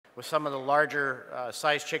with some of the larger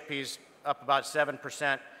size chickpeas up about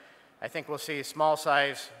 7%. I think we'll see small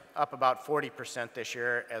size up about 40% this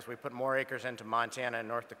year as we put more acres into Montana and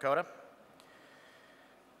North Dakota.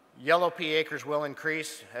 Yellow pea acres will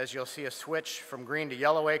increase as you'll see a switch from green to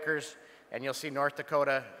yellow acres, and you'll see North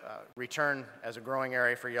Dakota return as a growing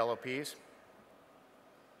area for yellow peas.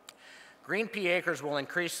 Green pea acres will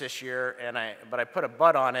increase this year, but I put a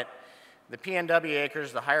but on it. The PNW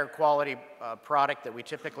acres, the higher quality product that we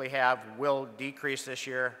typically have, will decrease this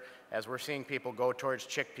year as we're seeing people go towards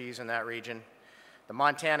chickpeas in that region. The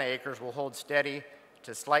Montana acres will hold steady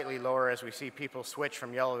to slightly lower as we see people switch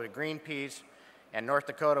from yellow to green peas, and North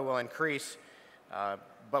Dakota will increase,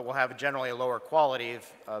 but will have generally a lower quality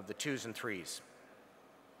of the 2s and 3s.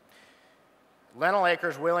 Lentil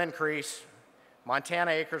acres will increase.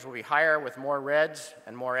 Montana acres will be higher with more reds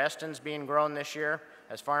and more Estons being grown this year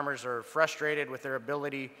as farmers are frustrated with their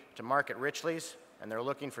ability to market Richleys, and they're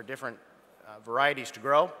looking for different varieties to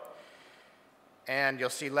grow. And you'll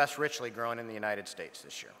see less Richley grown in the United States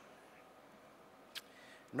this year.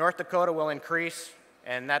 North Dakota will increase,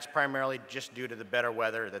 and that's primarily just due to the better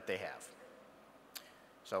weather that they have.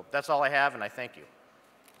 So that's all I have, and I thank you.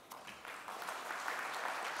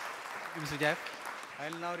 Thank you, Mr. Jeff.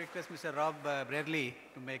 I'll now request Mr. Rob Brearley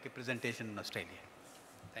to make a presentation in Australia.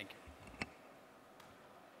 Thank you.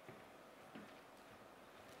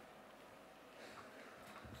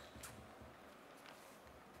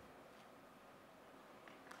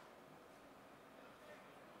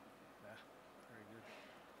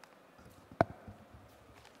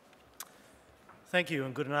 Thank you,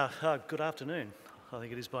 and good afternoon, I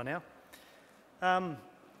think it is by now.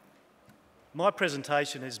 My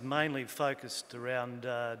presentation is mainly focused around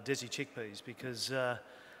Desi chickpeas because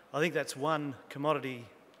I think that's one commodity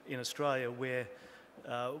in Australia where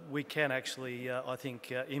we can actually, I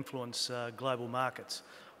think, influence global markets.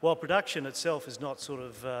 While production itself is not sort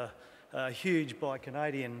of huge by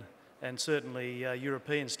Canadian and certainly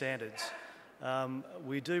European standards,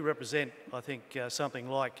 we do represent, I think, something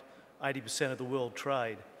like 80% of the world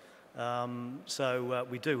trade. So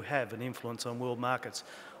we do have an influence on world markets.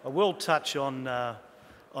 I will touch on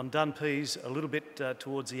dun peas a little bit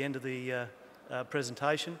towards the end of the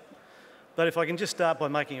presentation. But if I can just start by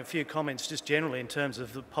making a few comments just generally in terms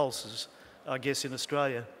of the pulses, I guess, in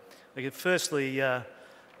Australia. Firstly,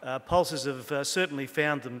 pulses have certainly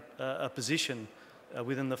found a position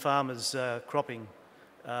within the farmers' cropping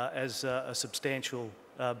as a substantial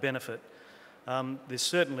benefit. There's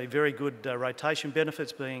certainly very good rotation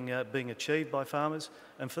benefits being achieved by farmers,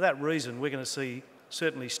 and for that reason we're going to see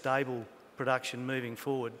certainly stable production moving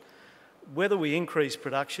forward. Whether we increase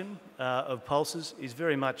production of pulses is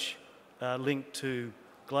very much linked to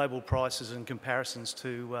global prices and comparisons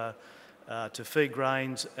to feed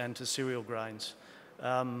grains and to cereal grains.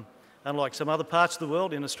 Unlike some other parts of the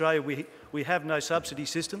world, in Australia we have no subsidy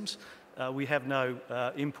systems, we have no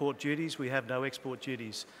import duties, we have no export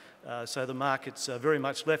duties. So the markets are very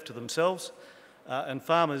much left to themselves, and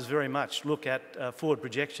farmers very much look at forward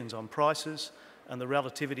projections on prices and the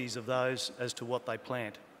relativities of those as to what they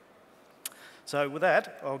plant. So with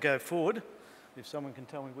that, I'll go forward. If someone can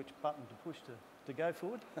tell me which button to push to go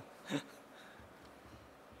forward.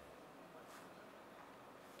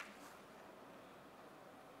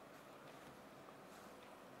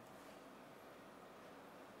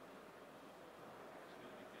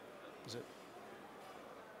 Is it?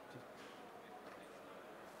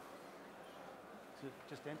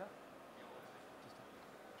 Just enter?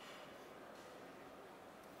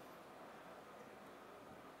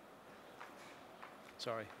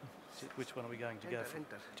 Sorry, which one are we going to go for?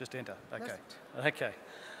 Enter. Just enter, okay. Okay.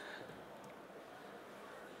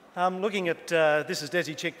 Looking at, this is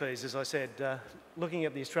Desi chickpeas, as I said, looking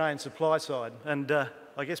at the Australian supply side, and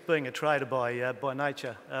I guess being a trader by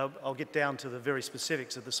nature, I'll get down to the very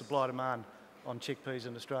specifics of the supply demand on chickpeas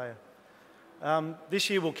in Australia. This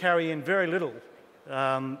year we'll carry in very little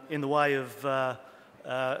in the way of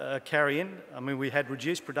carry-in. I mean, we had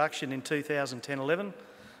reduced production in 2010-11,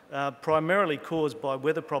 primarily caused by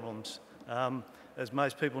weather problems. As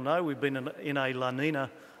most people know, we've been in a La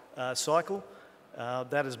Nina cycle.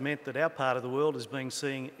 That has meant that our part of the world has been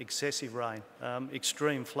seeing excessive rain,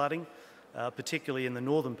 extreme flooding, particularly in the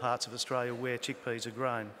northern parts of Australia where chickpeas are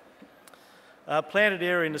grown. Planted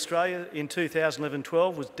area in Australia in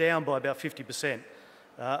 2011-12 was down by about 50%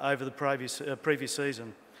 over the previous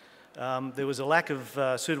season. There was a lack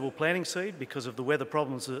of suitable planting seed because of the weather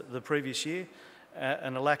problems the previous year,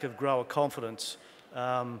 and a lack of grower confidence,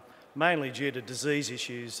 mainly due to disease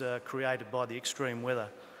issues created by the extreme weather.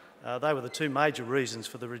 They were the two major reasons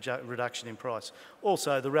for the reduction in price.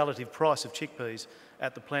 Also, the relative price of chickpeas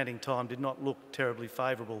at the planting time did not look terribly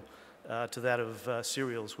favourable to that of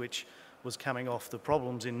cereals, which was coming off the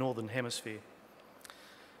problems in Northern Hemisphere.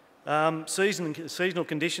 Seasonal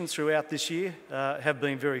conditions throughout this year have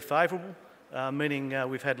been very favourable, meaning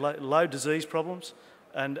we've had low disease problems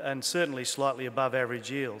and certainly slightly above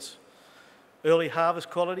average yields. Early harvest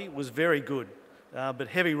quality was very good, but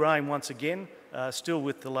heavy rain once again, still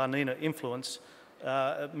with the La Nina influence,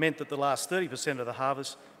 meant that the last 30% of the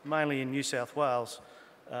harvest, mainly in New South Wales,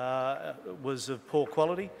 was of poor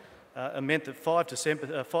quality and meant that 5 to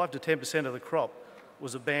 10% of the crop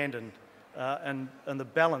was abandoned, and the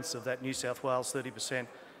balance of that New South Wales 30%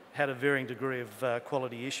 had a varying degree of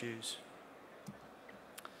quality issues.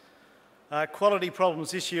 Quality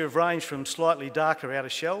problems this year have ranged from slightly darker outer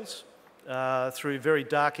shells through very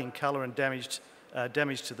dark in colour and damage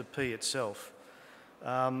to the pea itself.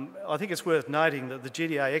 I think it's worth noting that the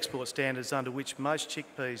GDA export standards under which most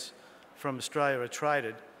chickpeas from Australia are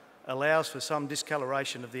traded allows for some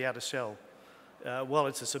discoloration of the outer shell. While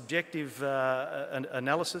it's a subjective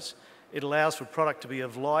analysis, it allows for product to be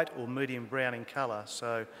of light or medium brown in colour.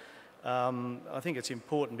 So I think it's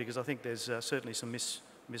important because I think there's certainly some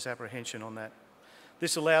misapprehension on that.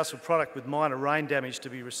 This allows for product with minor rain damage to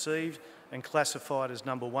be received and classified as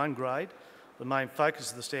number 1 grade. The main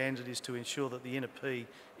focus of the standard is to ensure that the inner pea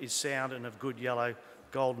is sound and of good yellow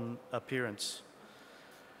golden appearance.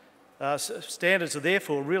 Standards are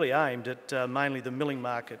therefore really aimed at mainly the milling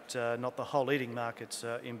market, not the whole eating markets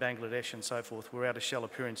in Bangladesh and so forth, where outer shell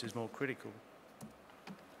appearance is more critical.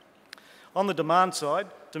 On the demand side,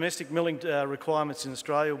 domestic milling requirements in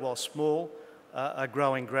Australia, while small, are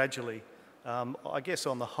growing gradually. I guess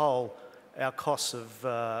on the whole, our costs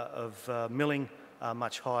of milling are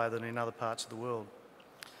much higher than in other parts of the world.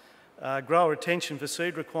 Grower retention for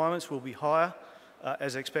seed requirements will be higher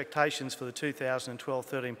as expectations for the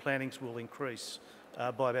 2012-13 plantings will increase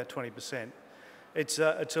by about 20%. It's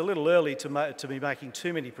a little early to be making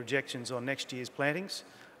too many projections on next year's plantings.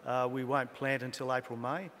 We won't plant until April,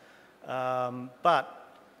 May.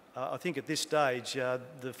 But I think at this stage,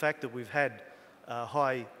 the fact that we've had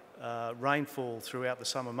high rainfall throughout the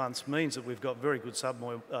summer months means that we've got very good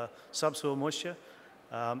subsoil moisture,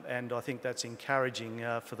 and I think that's encouraging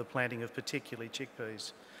for the planting of particularly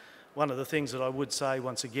chickpeas. One of the things that I would say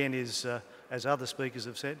once again is, as other speakers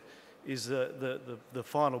have said, is the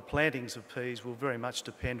final plantings of peas will very much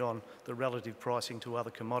depend on the relative pricing to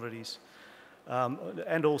other commodities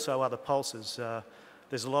and also other pulses.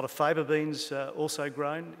 There's a lot of faba beans also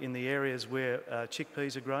grown in the areas where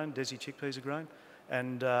chickpeas are grown, desi chickpeas are grown,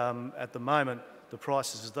 and at the moment the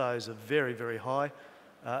prices of those are very, very high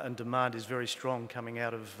and demand is very strong coming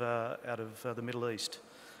out of the Middle East.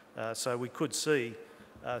 So we could see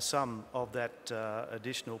some of that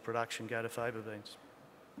additional production go to faba beans.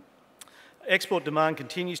 Export demand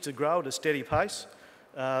continues to grow at a steady pace.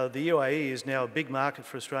 The UAE is now a big market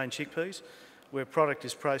for Australian chickpeas, where product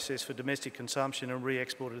is processed for domestic consumption and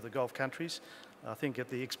re-exported to the Gulf countries, I think at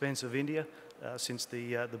the expense of India since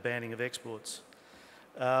the banning of exports.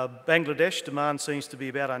 Bangladesh demand seems to be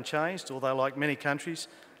about unchanged, although like many countries,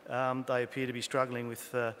 they appear to be struggling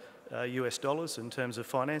with US dollars in terms of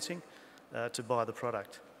financing to buy the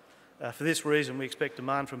product. For this reason, we expect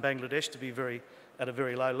demand from Bangladesh to be at a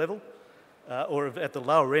very low level, or at the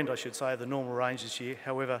lower end, I should say, of the normal range this year.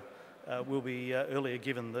 However, will be earlier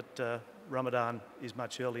given that Ramadan is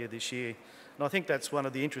much earlier this year. And I think that's one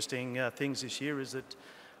of the interesting things this year is that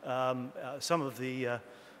some of the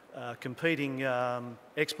competing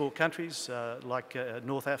export countries like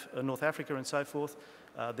North Africa and so forth,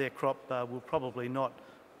 their crop will probably not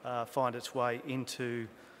find its way into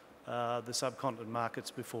the subcontinent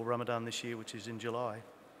markets before Ramadan this year, which is in July.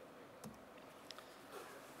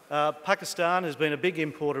 Pakistan has been a big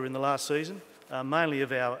importer in the last season, mainly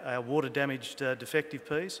of our water-damaged defective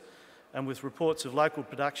peas, and with reports of local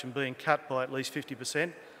production being cut by at least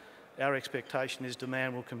 50%, our expectation is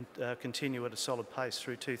demand will continue at a solid pace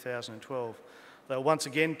through 2012. They'll once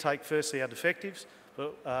again take firstly our defectives,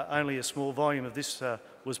 but only a small volume of this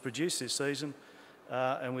was produced this season,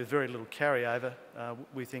 and with very little carryover,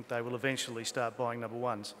 we think they will eventually start buying number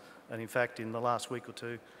ones. And in fact, in the last week or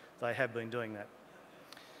two, they have been doing that.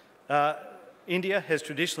 India has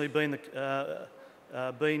traditionally been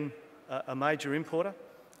a major importer,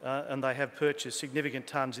 and they have purchased significant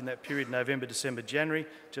tonnes in that period, November, December, January,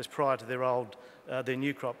 just prior to their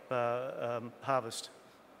new crop harvest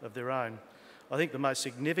of their own. I think the most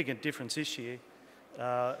significant difference this year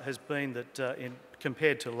has been that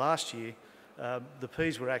compared to last year, the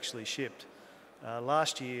peas were actually shipped.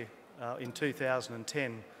 Last year, in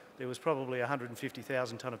 2010, there was probably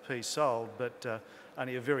 150,000 tonne of peas sold, but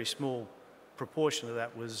only a very small proportion of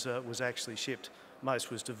that was actually shipped.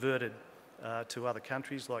 Most was diverted to other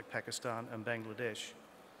countries like Pakistan and Bangladesh.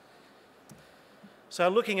 So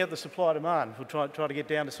looking at the supply-demand, we'll try to get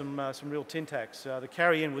down to some real tin tacks. The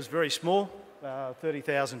carry-in was very small,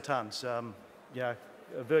 30,000 tonnes,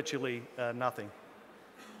 virtually nothing.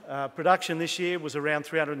 Production this year was around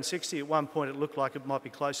 360. At one point it looked like it might be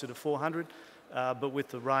closer to 400, but with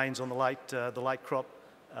the rains on the late crop,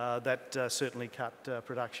 that certainly cut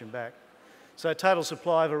production back. So total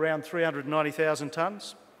supply of around 390,000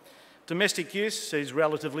 tonnes. Domestic use is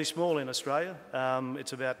relatively small in Australia.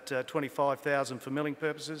 It's about 25,000 for milling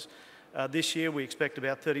purposes. This year we expect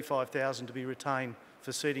about 35,000 to be retained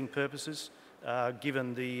for seeding purposes,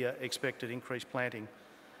 given the expected increased planting.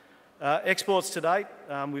 Exports to date,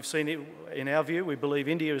 we've seen it, in our view, we believe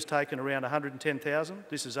India has taken around 110,000.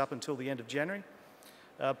 This is up until the end of January.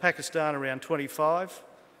 Pakistan around 25,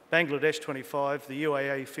 Bangladesh 25, the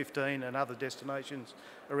UAE 15 and other destinations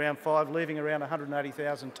around 5, leaving around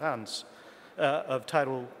 180,000 tonnes of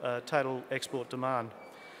total export demand.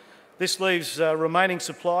 This leaves remaining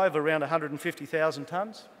supply of around 150,000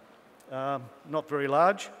 tonnes, not very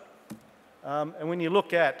large. And when you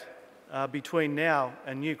look at between now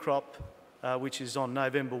and new crop, which is on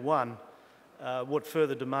November 1, what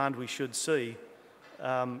further demand we should see,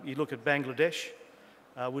 you look at Bangladesh,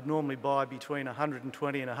 would normally buy between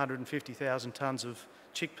 120 and 150,000 tonnes of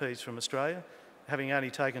chickpeas from Australia, having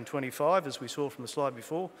only taken 25, as we saw from the slide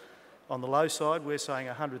before. On the low side, we're saying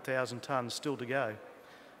 100,000 tonnes still to go.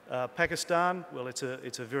 Pakistan, well, it's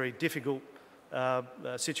a very difficult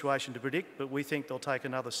situation to predict, but we think they'll take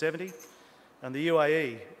another 70. And the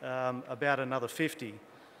UAE, about another 50.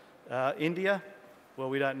 India, well,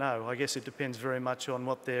 we don't know. I guess it depends very much on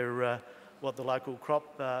what the local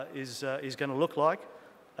crop is going to look like.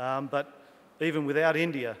 But even without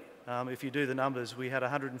India, if you do the numbers, we had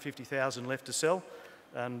 150,000 left to sell,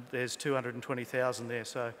 and there's 220,000 there.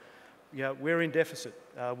 So, yeah, we're in deficit.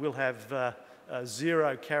 We'll have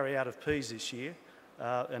zero carry out of peas this year,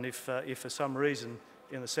 and if for some reason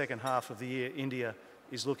in the second half of the year India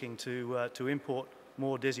is looking to import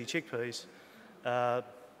more DESI chickpeas,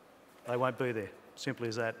 they won't be there. Simple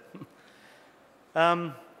as that.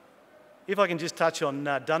 If I can just touch on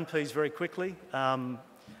dun peas very quickly.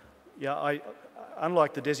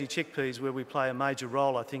 Unlike the DESI chickpeas, where we play a major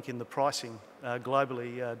role, I think, in the pricing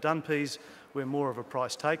globally, dun peas, we're more of a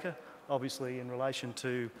price taker, obviously in relation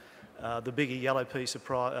to the bigger yellow pea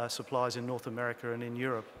supplies in North America and in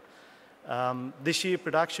Europe. This year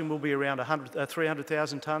production will be around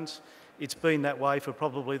 300,000 tonnes. It's been that way for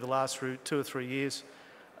probably the last 2 or 3 years.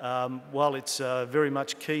 While it's very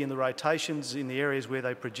much key in the rotations in the areas where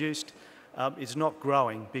they produced, it's not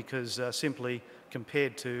growing because simply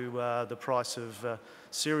compared to the price of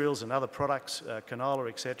cereals and other products, canola,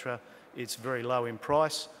 etc., it's very low in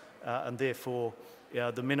price, and therefore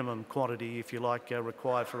the minimum quantity, if you like,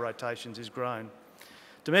 required for rotations is grown.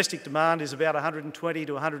 Domestic demand is about 120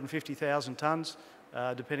 to 150,000 tonnes,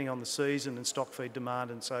 depending on the season and stock feed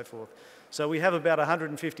demand and so forth. So we have about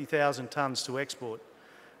 150,000 tonnes to export.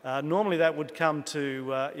 Normally that would come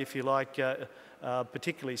to, if you like,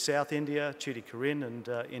 particularly South India, Tuticorin and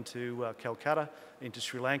into Calcutta, into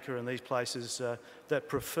Sri Lanka and these places that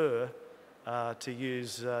prefer to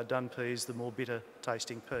use dun peas, the more bitter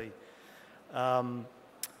tasting pea.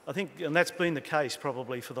 I think, and that's been the case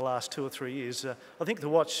probably for the last 2 or 3 years. I think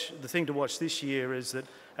the thing to watch this year is that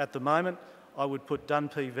at the moment I would put dun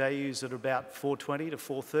pea values at about 420 to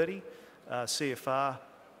 430 CFR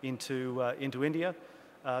into India.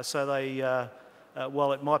 So they,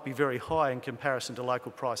 while it might be very high in comparison to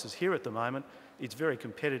local prices here at the moment, it's very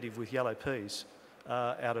competitive with yellow peas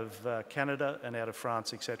out of Canada and out of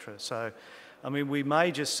France, etc. So, I mean, we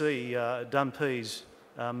may just see dun peas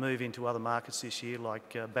move into other markets this year,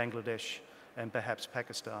 like Bangladesh and perhaps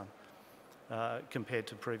Pakistan, compared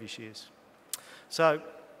to previous years. So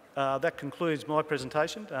that concludes my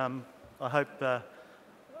presentation. I hope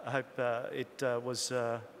it was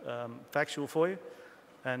factual for you,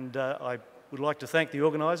 and I would like to thank the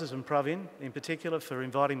organisers and Pravin in particular for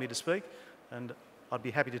inviting me to speak, and I'd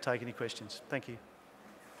be happy to take any questions. Thank you.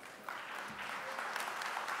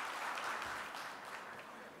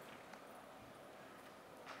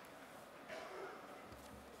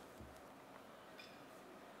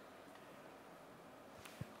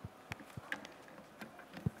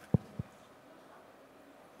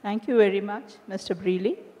 Thank you very much, Mr.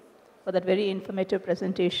 Brearley, for that very informative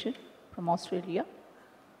presentation from Australia.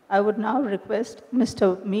 I would now request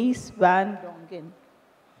Mr. Mies van Dongen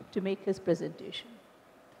to make his presentation.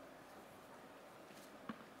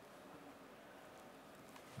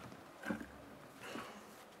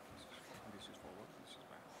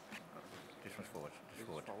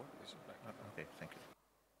 Okay, thank you.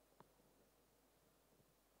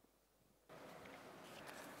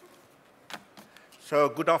 So,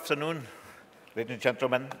 good afternoon, ladies and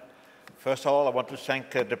gentlemen. First of all, I want to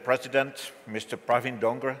thank the President, Mr. Pravin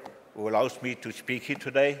Dongre, who allows me to speak here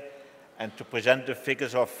today and to present the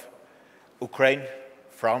figures of Ukraine,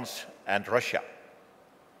 France, and Russia.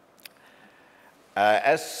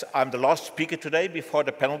 As I'm the last speaker today before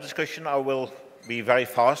the panel discussion, I will be very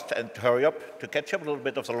fast and hurry up to catch up a little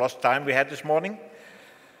bit of the lost time we had this morning.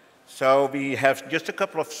 So we have just a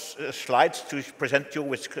couple of slides to present you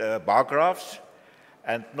with bar graphs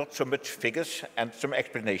and not so much figures and some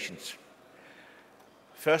explanations.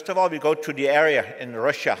 First of all, we go to the area in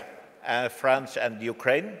Russia, France, and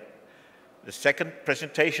Ukraine. The second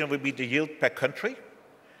presentation will be the yield per country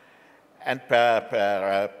and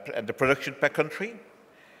the production per country,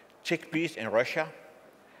 chickpeas in Russia,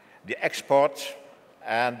 the exports,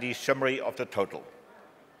 and the summary of the total.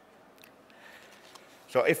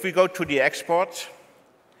 So if we go to the exports,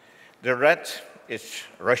 the red is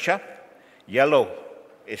Russia, yellow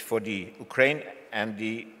is for the Ukraine, and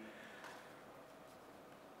the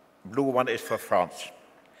blue one is for France.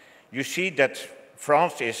 You see that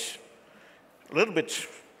France is a little bit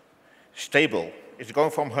stable. It's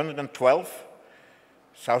going from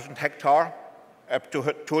 112,000 hectares up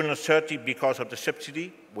to 230 because of the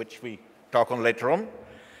subsidy, which we talk on later on.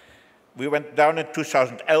 We went down in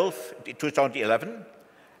 2011,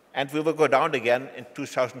 and we will go down again in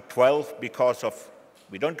 2012 because of,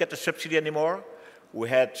 we don't get the subsidy anymore. We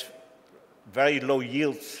had very low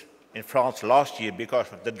yields in France last year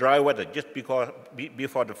because of the dry weather, just before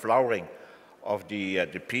the flowering of the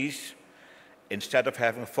peas. Instead of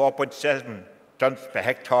having 4.7 tons per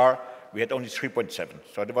hectare, we had only 3.7.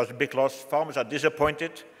 So there was a big loss. Farmers are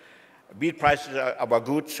disappointed. Wheat prices are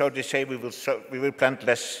good, so they say we will plant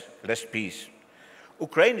less peas.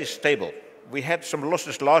 Ukraine is stable. We had some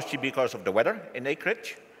losses last year because of the weather in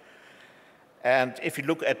acreage. And if you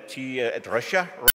look at Russia